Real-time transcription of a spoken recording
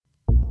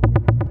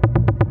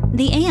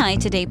The AI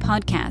Today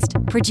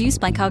podcast, produced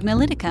by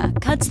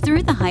Cognilytica, cuts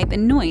through the hype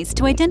and noise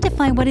to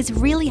identify what is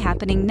really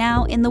happening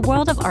now in the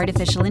world of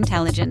artificial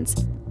intelligence.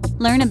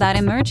 Learn about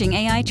emerging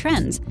AI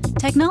trends,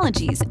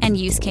 technologies, and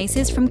use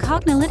cases from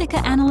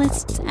Cognilytica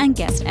analysts and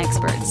guest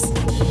experts.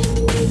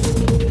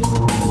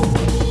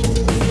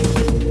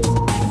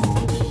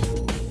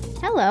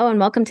 Hello,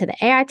 and welcome to the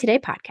AI Today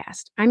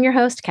podcast. I'm your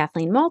host,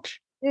 Kathleen Mulch.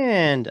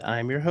 And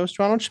I'm your host,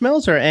 Ronald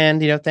Schmelzer.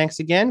 And, thanks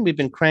again. We've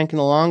been cranking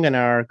along in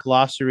our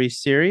glossary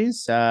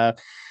series.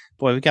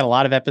 We've got a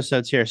lot of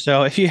episodes here.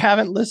 So if you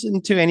haven't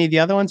listened to any of the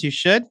other ones, you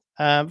should.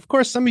 Of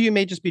course, some of you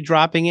may just be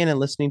dropping in and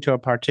listening to a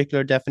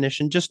particular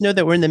definition. Just know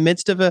that we're in the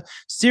midst of a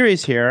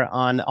series here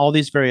on all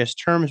these various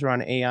terms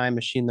around AI,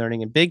 machine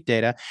learning, and big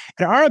data.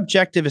 And our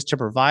objective is to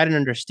provide an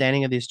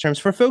understanding of these terms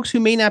for folks who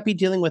may not be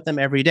dealing with them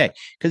every day.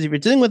 Because if you're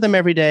dealing with them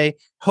every day,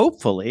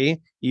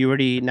 hopefully you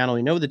already not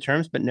only know the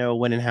terms, but know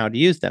when and how to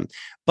use them.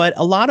 But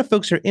a lot of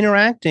folks are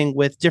interacting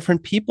with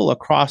different people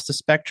across the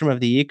spectrum of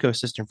the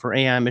ecosystem for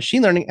AI and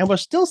machine learning, and we're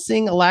still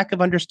seeing a lack of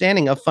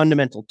understanding of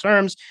fundamental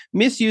terms,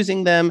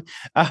 misusing them.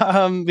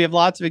 We have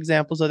lots of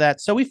examples of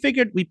that. So we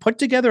figured we put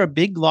together a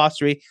big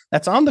glossary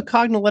that's on the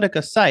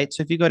Cognilytica site.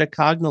 So if you go to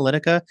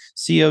Cognilytica,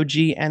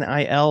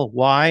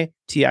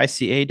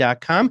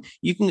 COGNILYTICA.com,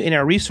 you can, in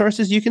our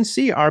resources, you can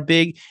see our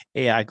big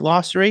AI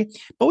glossary.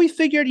 But we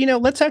figured,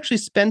 let's actually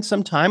spend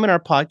some time in our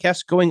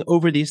podcast going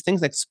over these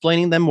things,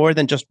 explaining them more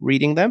than just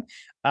reading them.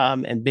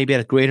 And maybe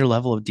at a greater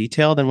level of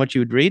detail than what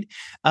you would read.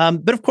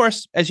 But of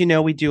course, as you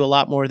know, we do a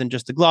lot more than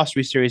just the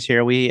glossary series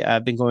here. We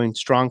have been going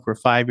strong for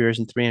 5 years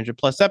and 300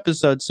 plus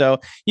episodes. So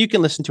you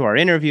can listen to our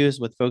interviews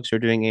with folks who are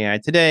doing AI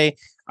today,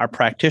 our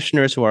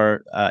practitioners who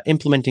are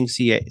implementing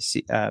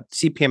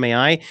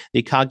CPMAI,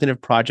 the Cognitive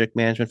Project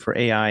Management for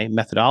AI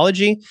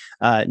methodology,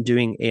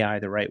 doing AI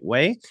the right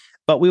way.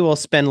 But we will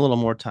spend a little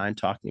more time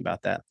talking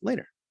about that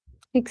later.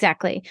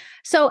 Exactly.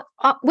 So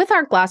with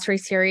our glossary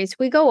series,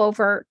 we go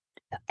over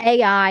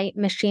AI,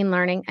 machine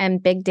learning,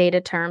 and big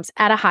data terms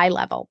at a high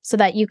level so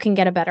that you can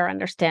get a better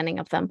understanding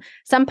of them.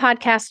 Some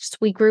podcasts,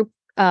 we group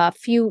a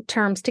few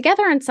terms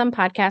together, and some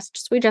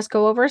podcasts, we just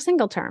go over a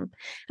single term.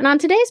 And on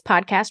today's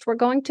podcast, we're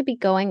going to be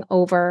going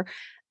over,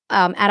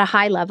 at a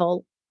high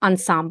level,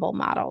 ensemble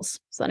models.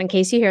 So that in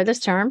case you hear this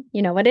term,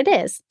 you know what it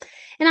is.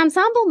 An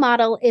ensemble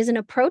model is an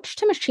approach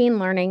to machine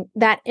learning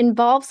that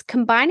involves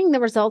combining the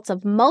results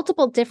of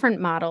multiple different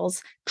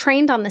models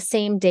trained on the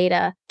same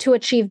data to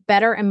achieve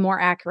better and more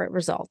accurate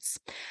results.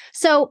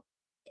 So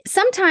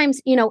sometimes,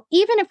 even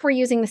if we're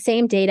using the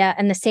same data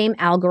and the same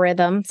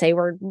algorithm, say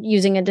we're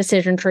using a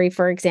decision tree,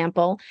 for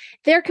example,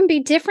 there can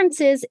be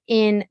differences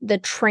in the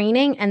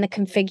training and the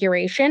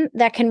configuration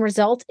that can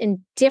result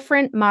in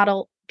different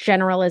model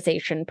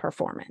generalization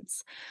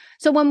performance.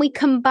 So when we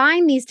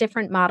combine these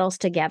different models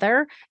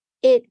together,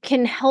 it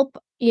can help,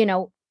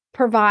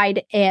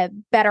 provide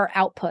better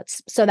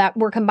outputs so that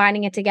we're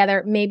combining it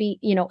together. Maybe,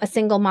 a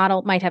single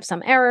model might have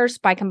some errors.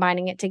 By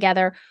combining it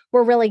together,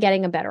 we're really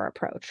getting a better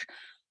approach.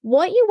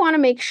 What you want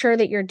to make sure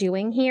that you're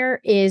doing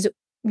here is,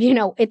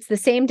 it's the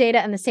same data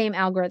and the same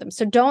algorithm.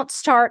 So don't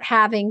start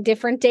having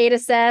different data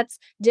sets,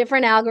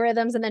 different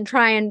algorithms, and then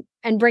try and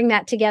bring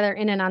that together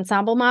in an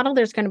ensemble model.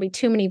 There's going to be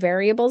too many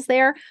variables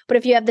there. But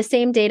if you have the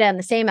same data and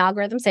the same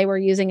algorithm, say we're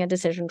using a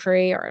decision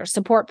tree or a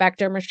support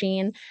vector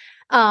machine,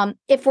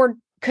 if we're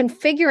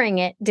configuring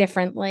it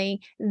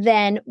differently,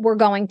 then we're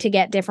going to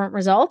get different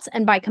results.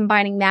 And by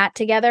combining that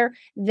together,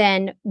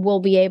 then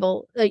we'll be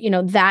able,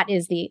 that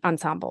is the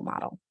ensemble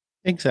model.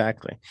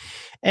 Exactly.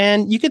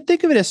 And you could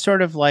think of it as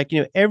sort of like,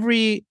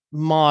 every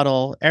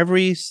model,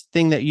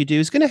 everything that you do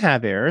is going to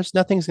have errors.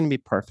 Nothing's going to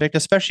be perfect,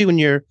 especially when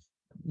you're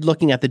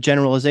looking at the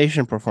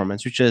generalization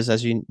performance, which is,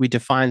 as we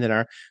defined in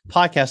our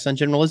podcast on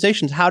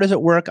generalizations, how does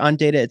it work on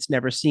data it's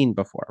never seen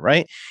before,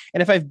 right?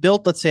 And if I've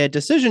built, let's say, a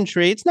decision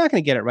tree, it's not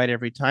going to get it right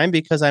every time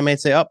because I might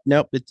say, oh,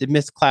 nope, it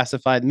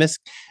misclassified,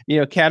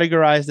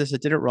 categorized this,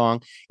 it did it wrong.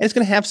 And it's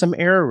going to have some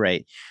error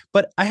rate.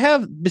 But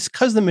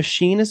because the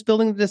machine is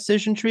building the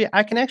decision tree,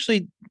 I can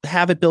actually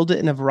have it build it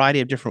in a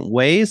variety of different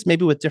ways,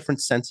 maybe with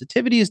different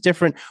sensitivities,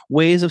 different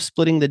ways of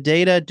splitting the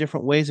data,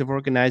 different ways of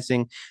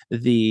organizing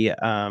the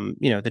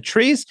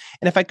trees.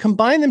 And if I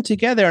combine them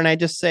together and I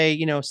just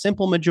say,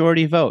 simple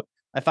majority vote,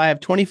 if I have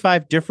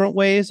 25 different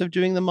ways of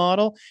doing the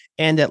model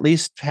and at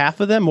least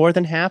half of them, more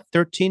than half,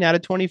 13 out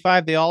of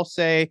 25, they all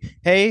say,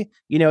 hey,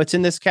 it's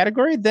in this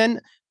category, then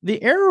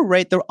the error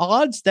rate, the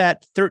odds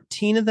that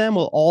 13 of them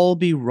will all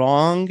be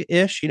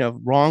wrong-ish,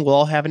 wrong will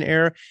all have an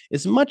error,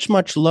 is much,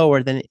 much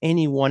lower than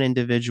any one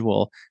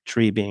individual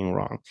tree being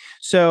wrong.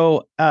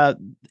 So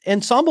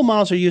ensemble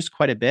models are used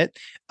quite a bit.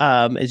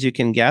 As you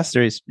can guess,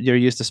 they're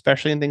used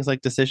especially in things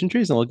like decision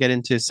trees, and we'll get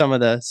into some of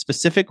the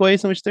specific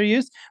ways in which they're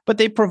used, but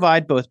they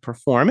provide both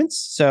performance,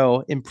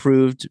 so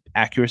improved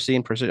accuracy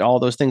and precision, all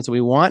those things that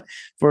we want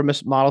for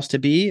models to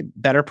be,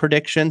 better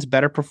predictions,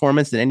 better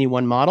performance than any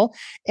one model,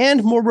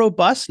 and more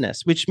robust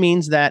robustness, which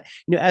means that,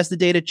 as the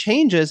data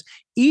changes,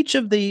 each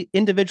of the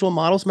individual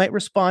models might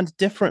respond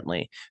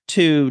differently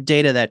to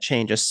data that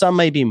changes. Some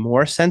may be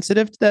more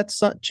sensitive to that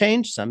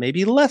change. Some may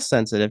be less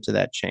sensitive to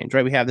that change,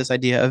 right? We have this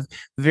idea of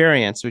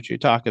variance, which you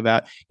talk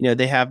about.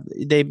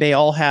 They may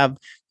all have,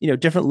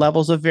 different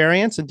levels of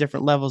variance and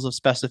different levels of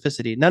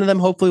specificity. None of them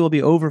hopefully will be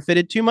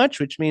overfitted too much,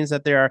 which means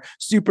that they are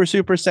super,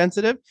 super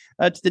sensitive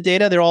to the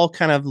data. They're all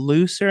kind of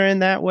looser in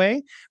that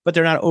way, but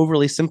they're not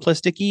overly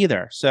simplistic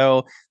either.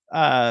 So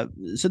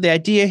the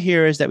idea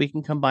here is that we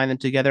can combine them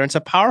together. It's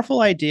a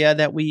powerful idea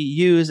that we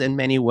use in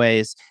many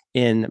ways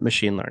in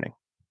machine learning.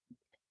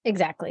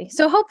 Exactly.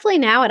 So hopefully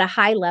now at a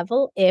high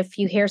level, if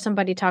you hear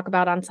somebody talk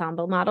about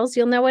ensemble models,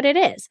 you'll know what it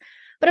is.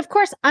 But of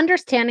course,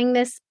 understanding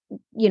this,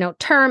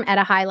 term at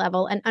a high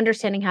level and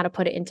understanding how to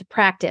put it into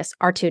practice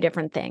are two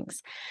different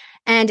things.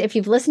 And if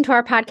you've listened to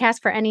our podcast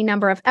for any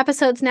number of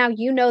episodes now,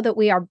 you know that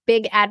we are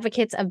big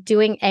advocates of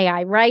doing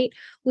AI right.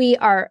 We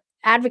are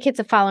advocates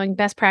of following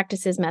best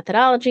practices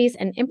methodologies,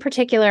 and in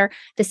particular,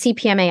 the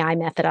CPMAI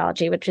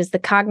methodology, which is the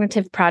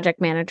Cognitive Project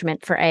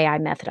Management for AI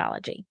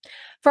methodology.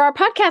 For our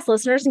podcast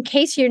listeners, in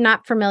case you're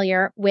not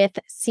familiar with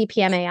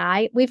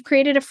CPMAI, we've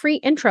created a free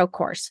intro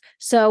course.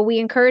 So we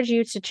encourage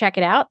you to check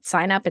it out.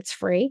 Sign up. It's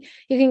free.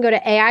 You can go to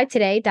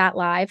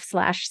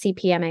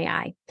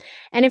aitoday.live/CPMAI.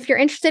 And if you're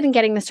interested in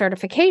getting the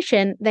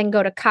certification, then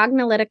go to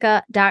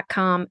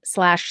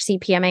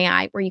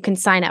cognilytica.com/CPMAI, where you can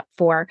sign up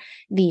for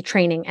the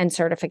training and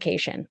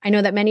certification. I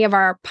know that many of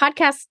our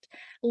podcast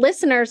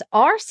listeners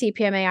are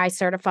CPMAI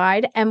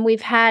certified, and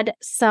we've had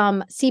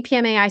some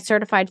CPMAI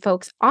certified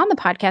folks on the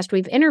podcast.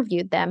 We've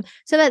interviewed them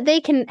so that they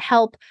can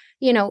help,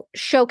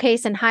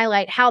 showcase and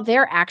highlight how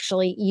they're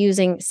actually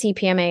using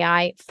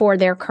CPMAI for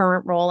their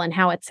current role and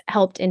how it's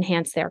helped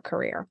enhance their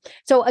career.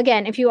 So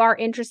again, if you are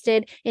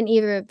interested in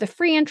either the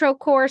free intro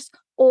course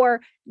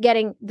or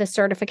getting the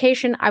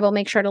certification, I will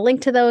make sure to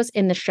link to those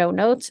in the show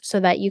notes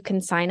so that you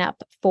can sign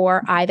up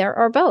for either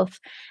or both.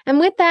 And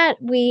with that,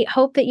 we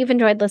hope that you've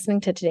enjoyed listening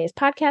to today's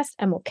podcast,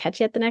 and we'll catch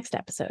you at the next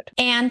episode.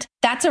 And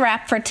that's a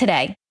wrap for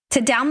today. To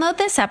download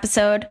this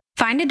episode,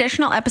 find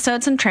additional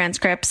episodes and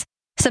transcripts,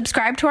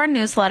 subscribe to our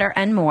newsletter,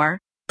 and more,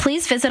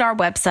 please visit our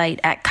website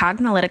at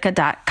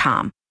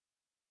cognilytica.com.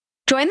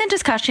 Join the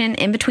discussion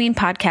in between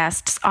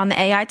podcasts on the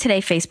AI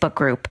Today Facebook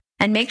group,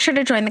 and make sure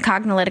to join the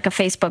Cognilytica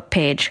Facebook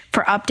page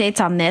for updates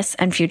on this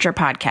and future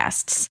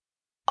podcasts.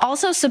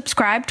 Also,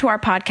 subscribe to our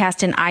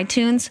podcast in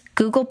iTunes,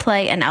 Google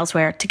Play, and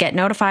elsewhere to get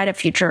notified of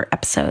future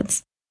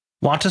episodes.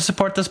 Want to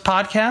support this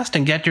podcast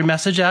and get your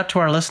message out to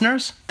our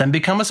listeners? Then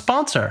become a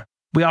sponsor.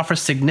 We offer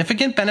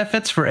significant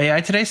benefits for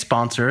AI Today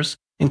sponsors,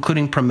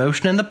 including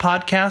promotion in the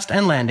podcast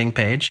and landing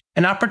page,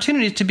 and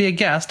opportunities to be a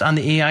guest on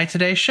the AI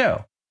Today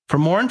show. For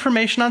more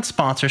information on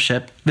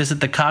sponsorship, visit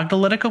the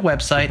Cognilytica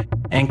website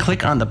and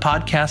click on the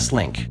podcast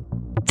link.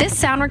 This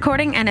sound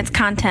recording and its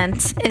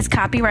contents is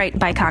copyright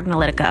by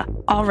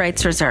Cognilytica, all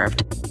rights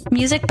reserved.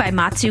 Music by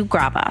Matsu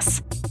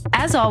Gravas.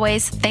 As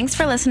always, thanks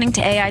for listening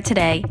to AI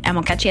Today, and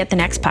we'll catch you at the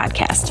next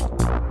podcast.